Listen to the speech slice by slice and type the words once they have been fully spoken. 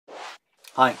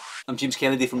Hi, I'm James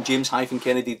Kennedy from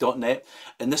james-kennedy.net,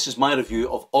 and this is my review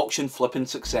of auction flipping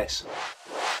success.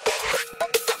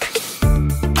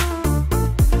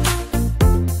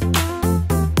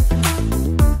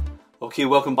 Okay,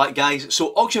 welcome back guys. So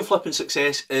auction flipping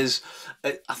success is,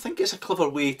 I think it's a clever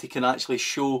way to can actually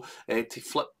show, to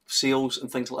flip sales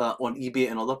and things like that on eBay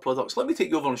and other products. Let me take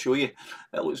you over and show you.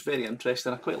 It looks very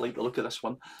interesting. I quite like the look of this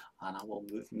one, and I will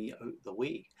move me out the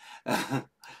way.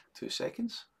 2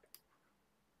 seconds.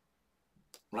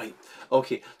 Right,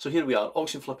 okay, so here we are,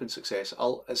 auction flipping success.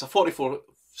 It's a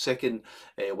 44-second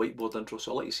whiteboard intro,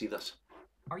 so I'll let you see this.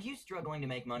 Are you struggling to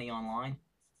make money online?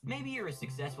 Maybe you're a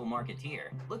successful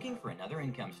marketeer looking for another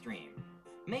income stream.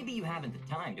 Maybe you haven't the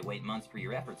time to wait months for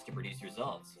your efforts to produce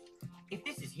results. If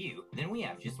this is you, then we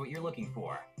have just what you're looking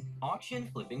for. Auction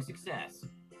flipping success.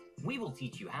 We will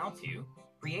teach you how to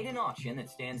create an auction that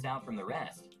stands out from the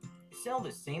rest, sell the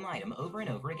same item over and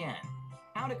over again,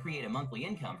 how to create a monthly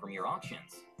income from your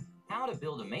auctions, how to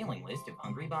build a mailing list of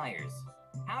hungry buyers,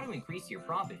 how to increase your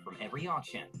profit from every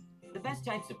auction, the best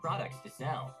types of products to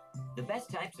sell, the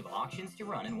best types of auctions to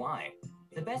run and why,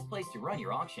 the best place to run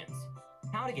your auctions,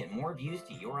 how to get more views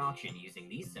to your auction using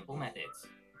these simple methods.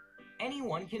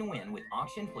 Anyone can win with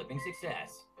auction flipping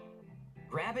success.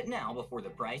 Grab it now before the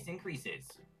price increases.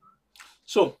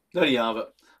 So there you have it.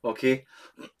 Okay,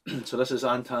 so this is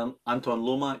Anton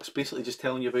Lomax, basically just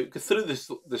telling you about, go through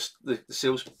the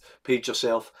sales page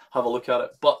yourself, have a look at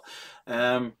it. But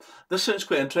this sounds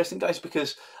quite interesting guys,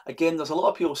 because again there's a lot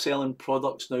of people selling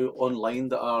products now online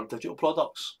that are digital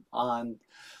products, and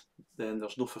then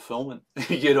there's no fulfillment,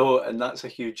 you know, and that's a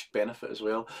huge benefit as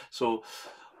well. So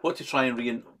what to try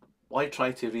and why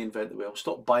try to reinvent the wheel?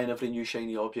 Stop buying every new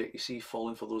shiny object you see,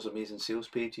 falling for those amazing sales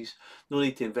pages. No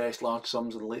need to invest large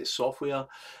sums in the latest software.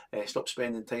 Stop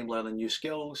spending time learning new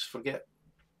skills.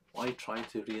 Why try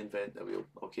to reinvent the wheel?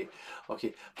 Okay.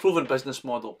 Proven business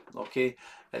model. Okay,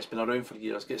 it's been around for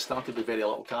years. Get started with very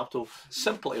little capital.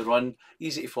 Simple to run,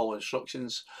 easy to follow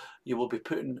instructions. You will be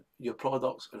putting your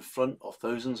products in front of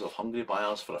thousands of hungry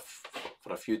buyers for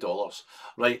a few dollars.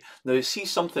 Right now, see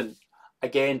something.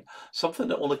 Again, something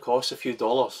that only costs a few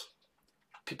dollars.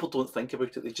 People don't think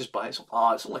about it, they just buy it. So,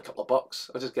 it's only a couple of bucks,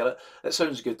 I'll just get it. It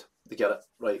sounds good, they get it.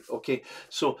 Right, okay.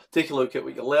 So take a look at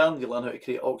what you learn. You learn how to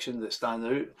create auctions that stand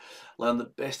out. Learn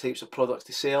the best types of products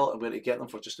to sell and where to get them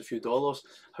for just a few dollars.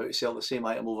 How to sell the same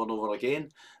item over and over again.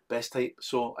 Best type,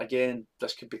 so again,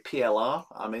 this could be PLR.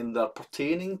 I mean, they're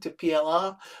pertaining to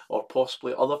PLR or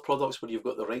possibly other products where you've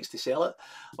got the rights to sell it.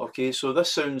 Okay, so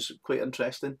this sounds quite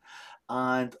interesting.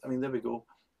 And I mean, there we go.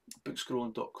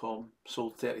 Bookscrolling.com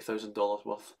sold $30,000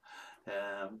 worth.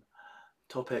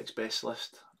 Top X best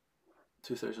list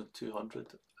 2,200.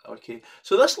 Okay,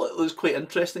 so this looks quite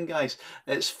interesting, guys.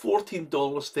 It's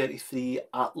 $14.33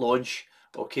 at launch.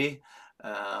 Okay,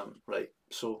 right.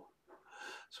 So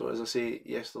as I say,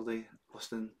 yesterday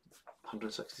listing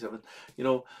 167. You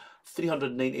know,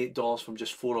 $398 from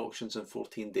just 4 auctions in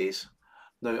 14 days.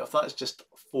 Now, if that's just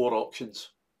 4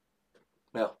 auctions,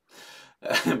 well,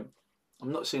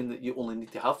 I'm not saying that you only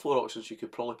need to have 4 auctions. You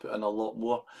could probably put in a lot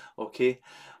more. Okay,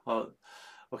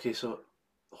 okay. So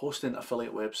hosting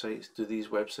affiliate websites. Do these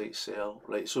websites sell?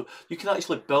 Right. So you can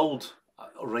actually build.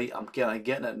 Right. I'm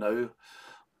getting it now.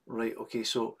 Right. Okay.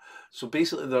 So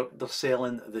basically they're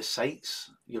selling the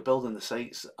sites. You're building the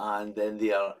sites, and then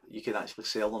you can actually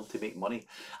sell them to make money.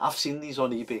 I've seen these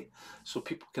on eBay, so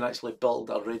people can actually build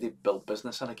a ready built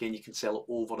business, and again you can sell it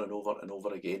over and over and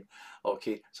over again.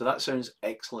 Okay. So that sounds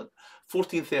excellent.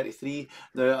 14.33.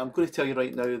 Now I'm going to tell you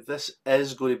right now, this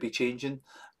is going to be changing.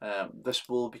 This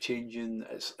will be changing.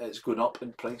 It's going up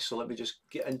in price, so let me just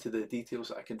get into the details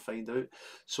that I can find out.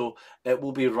 So it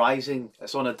will be rising.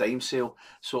 It's on a dime sale,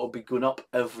 so it'll be going up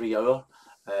every hour.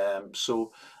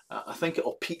 So I think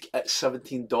it'll peak at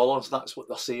 $17. That's what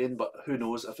they're saying, but who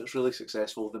knows? If it's really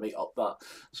successful, they might up that.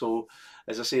 So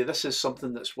as I say, this is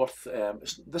something that's worth,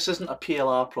 this isn't a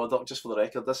PLR product, just for the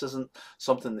record. This isn't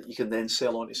something that you can then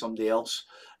sell on to somebody else.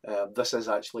 This is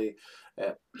actually,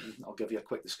 I'll give you a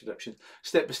quick description,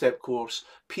 step-by-step course,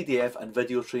 PDF and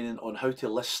video training on how to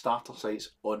list starter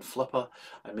sites on Flippa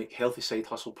and make healthy side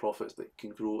hustle profits that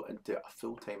can grow into a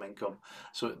full-time income.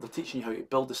 So they're teaching you how to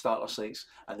build the starter sites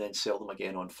and then sell them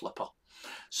again on Flippa.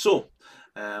 So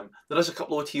there is a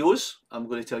couple of OTOs. I'm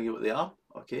going to tell you what they are.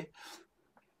 Okay.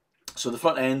 So the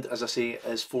front end, as I say,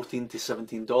 is $14 to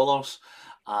 $17,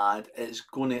 and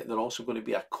they're also going to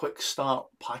be a quick start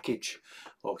package,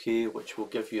 okay, which will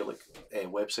give you like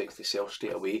websites to sell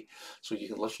straight away, so you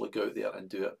can literally go out there and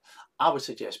do it. I would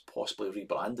suggest possibly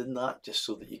rebranding that, just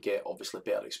so that you get obviously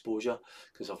better exposure,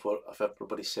 because if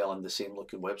everybody's selling the same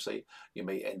looking website, you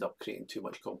might end up creating too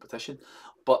much competition.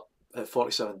 But at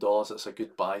 $47, it's a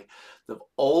good buy. They've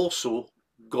also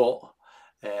got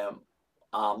a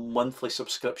monthly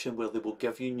subscription where they will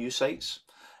give you new sites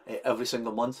every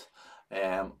single month,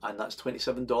 and that's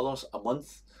 $27 a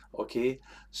month. Okay,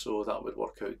 so that would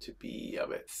work out to be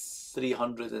about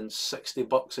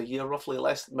 $360 a year, roughly,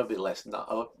 maybe less than that,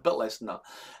 a bit less than that.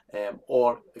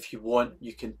 Or if you want,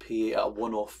 you can pay a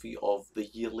one-off fee of the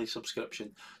yearly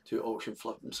subscription to Auction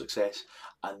Flipping Success,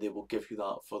 and they will give you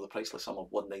that for the priceless sum of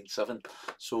 $197.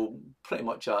 So pretty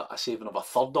much a saving of a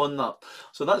third on that.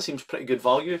 So that seems pretty good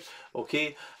value.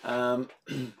 Okay,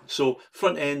 so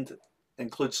front end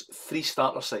includes 3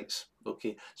 starter sites.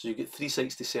 Okay, so you get 3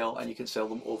 sites to sell, and you can sell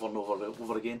them over and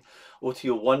over again.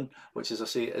 OTO1, which as I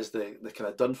say is the kind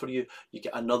of done for you, you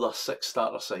get another 6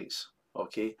 starter sites.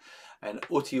 Okay, and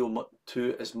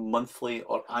OTO2 is monthly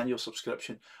or annual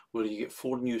subscription, where you get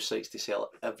 4 new sites to sell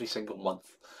every single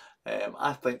month.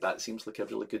 I think that seems like a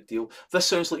really good deal. This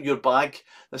sounds like your bag.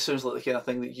 This sounds like the kind of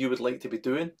thing that you would like to be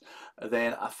doing.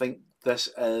 Then I think this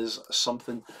is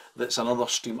something that's another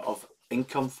stream of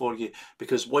income for you,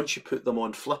 because once you put them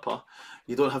on Flippa,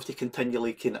 you don't have to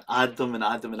continually kind of add them and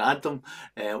add them and add them.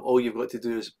 All you've got to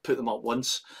do is put them up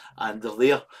once and they're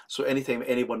there. So anytime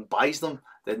anyone buys them,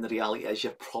 then the reality is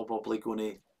you're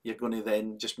going to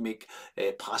then just make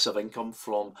passive income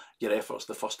from your efforts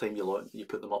the first time you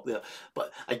put them up there.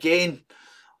 But again,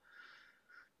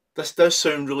 this does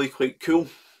sound really quite cool.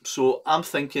 So I'm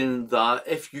thinking that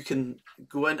if you can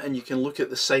go in and you can look at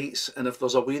the sites, and if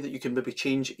there's a way that you can maybe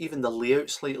change even the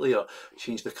layout slightly, or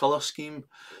change the colour scheme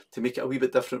to make it a wee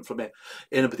bit different from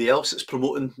anybody else that's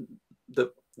promoting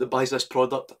that buys this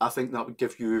product, I think that would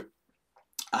give you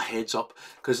a heads up.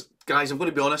 Because guys, I'm going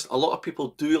to be honest, a lot of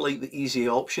people do like the easy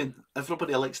option.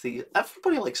 Everybody likes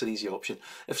an easy option.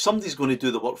 If somebody's going to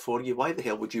do the work for you, why the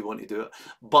hell would you want to do it?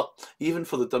 But even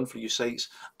for the done for you sites,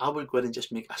 I would go in and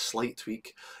just make a slight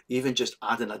tweak, even just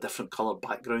adding a different colour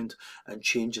background and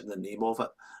changing the name of it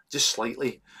just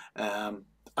slightly. I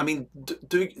mean,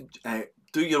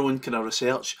 do your own kind of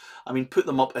research. I mean, put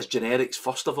them up as generics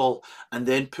first of all, and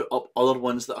then put up other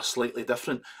ones that are slightly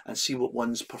different and see what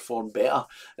ones perform better.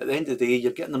 At the end of the day,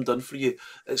 you're getting them done for you.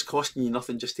 It's costing you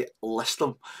nothing just to list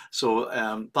them. So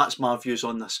that's my views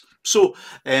on this. So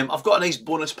I've got a nice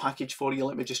bonus package for you.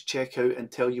 Let me just check out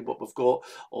and tell you what we've got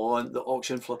on the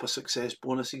Auction Flippa Success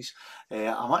bonuses.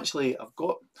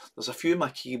 There's a few of my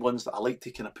key ones that I like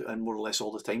to kind of put in more or less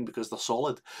all the time because they're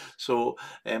solid. So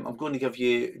I'm going to give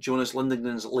you Jonas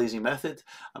Lindgren's Lazy Method.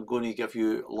 I'm going to give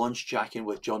you Launch Jacking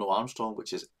with John Armstrong,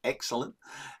 which is excellent.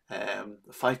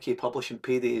 5K Publishing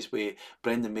Paydays with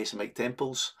Brendan Mason, Mike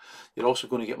Temples. You're also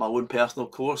going to get my own personal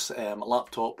course,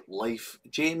 Laptop Life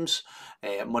James,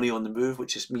 Money on the Move,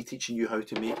 which is me teaching you how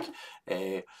to make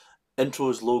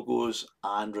intros, logos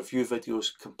and review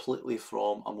videos completely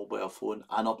from a mobile phone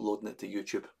and uploading it to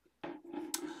YouTube.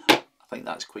 I think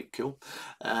that's quite cool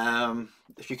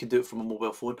if you can do it from a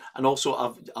mobile phone. And also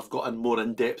I've got a more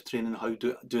in-depth training how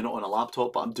doing it on a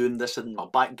laptop, but I'm doing this in my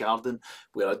back garden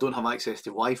where I don't have access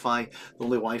to Wi-Fi. The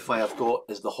only Wi-Fi I've got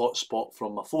is the hotspot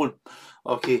from my phone.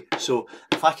 Okay, so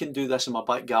if I can do this in my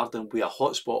back garden with a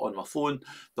hotspot on my phone,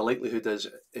 the likelihood is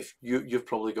if you've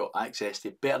probably got access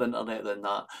to better internet than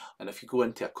that. And if you go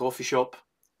into a coffee shop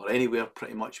or anywhere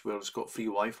pretty much where it's got free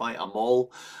Wi-Fi, a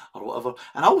mall or whatever.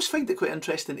 And I always find it quite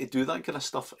interesting to do that kind of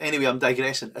stuff. Anyway, I'm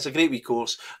digressing. It's a great wee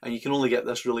course, and you can only get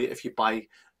this really if you buy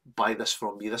this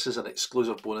from me. This is an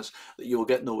exclusive bonus that you will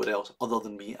get nowhere else other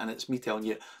than me, and it's me telling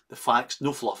you the facts,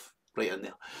 no fluff. Right in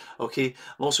there. Okay,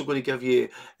 I'm also going to give you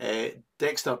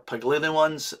Dexter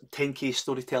Paglianone's 10K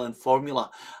Storytelling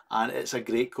Formula, and it's a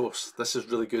great course. This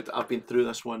is really good. I've been through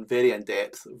this one, very in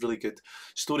depth, really good.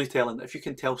 Storytelling, if you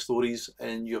can tell stories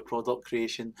in your product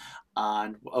creation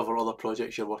and whatever other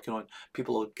projects you're working on,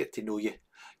 people will get to know you,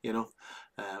 you know.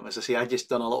 As I say, I just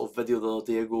done a little video the other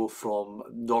day ago from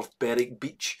North Berwick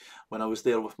Beach when I was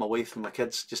there with my wife and my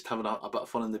kids, just having a bit of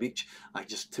fun on the beach. I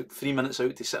just took 3 minutes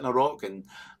out to sit on a rock and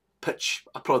pitch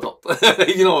a product.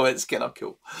 You know, it's kind of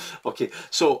cool. Okay,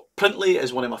 so Printly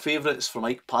is one of my favourites from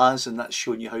Ike Paz, and that's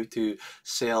showing you how to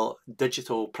sell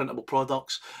digital printable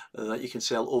products that you can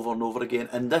sell over and over again.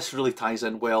 And this really ties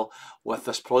in well with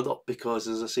this product because,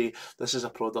 as I say, this is a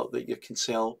product that you can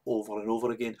sell over and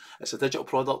over again. It's a digital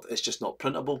product, it's just not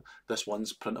printable. This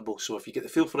one's printable. So if you get the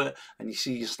feel for it and you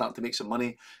see you're starting to make some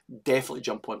money, definitely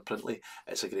jump on Printly.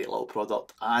 It's a great little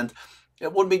product, and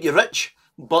it won't make you rich,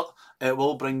 but it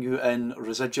will bring you in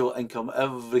residual income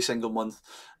every single month.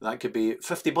 That could be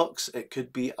 50 bucks, it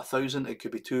could be 1,000, it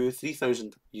could be 2,000,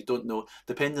 3,000. You don't know,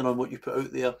 depending on what you put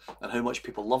out there and how much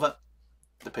people love it.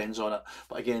 Depends on it.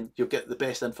 But again, you'll get the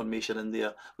best information in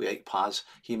there with Ike Paz.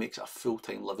 He makes a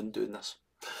full-time living doing this.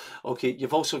 Okay,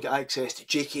 you've also got access to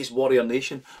JK's Warrior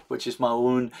Nation, which is my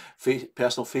own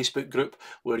personal Facebook group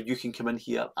where you can come in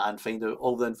here and find out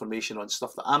all the information on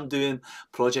stuff that I'm doing,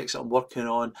 projects that I'm working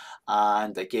on,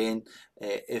 and again,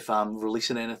 if I'm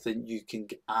releasing anything, you can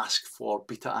ask for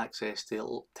beta access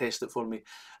to test it for me.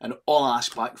 And all I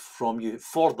ask back from you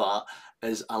for that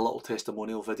is a little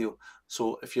testimonial video.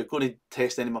 So if you're going to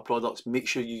test any of my products, make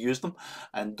sure you use them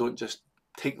and don't just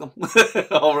take them.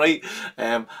 All right,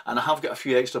 and I have got a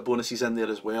few extra bonuses in there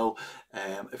as well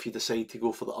if you decide to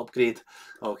go for the upgrade.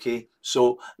 Okay,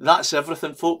 so that's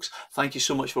everything, folks. Thank you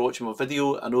so much for watching my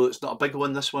video. I know it's not a big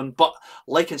one, this one, but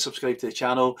like and subscribe to the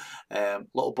channel.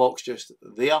 Little box just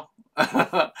there.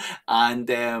 And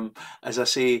as I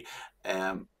say,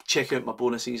 check out my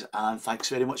bonuses, and thanks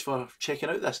very much for checking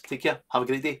out this. Take care, have a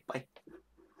great day, bye.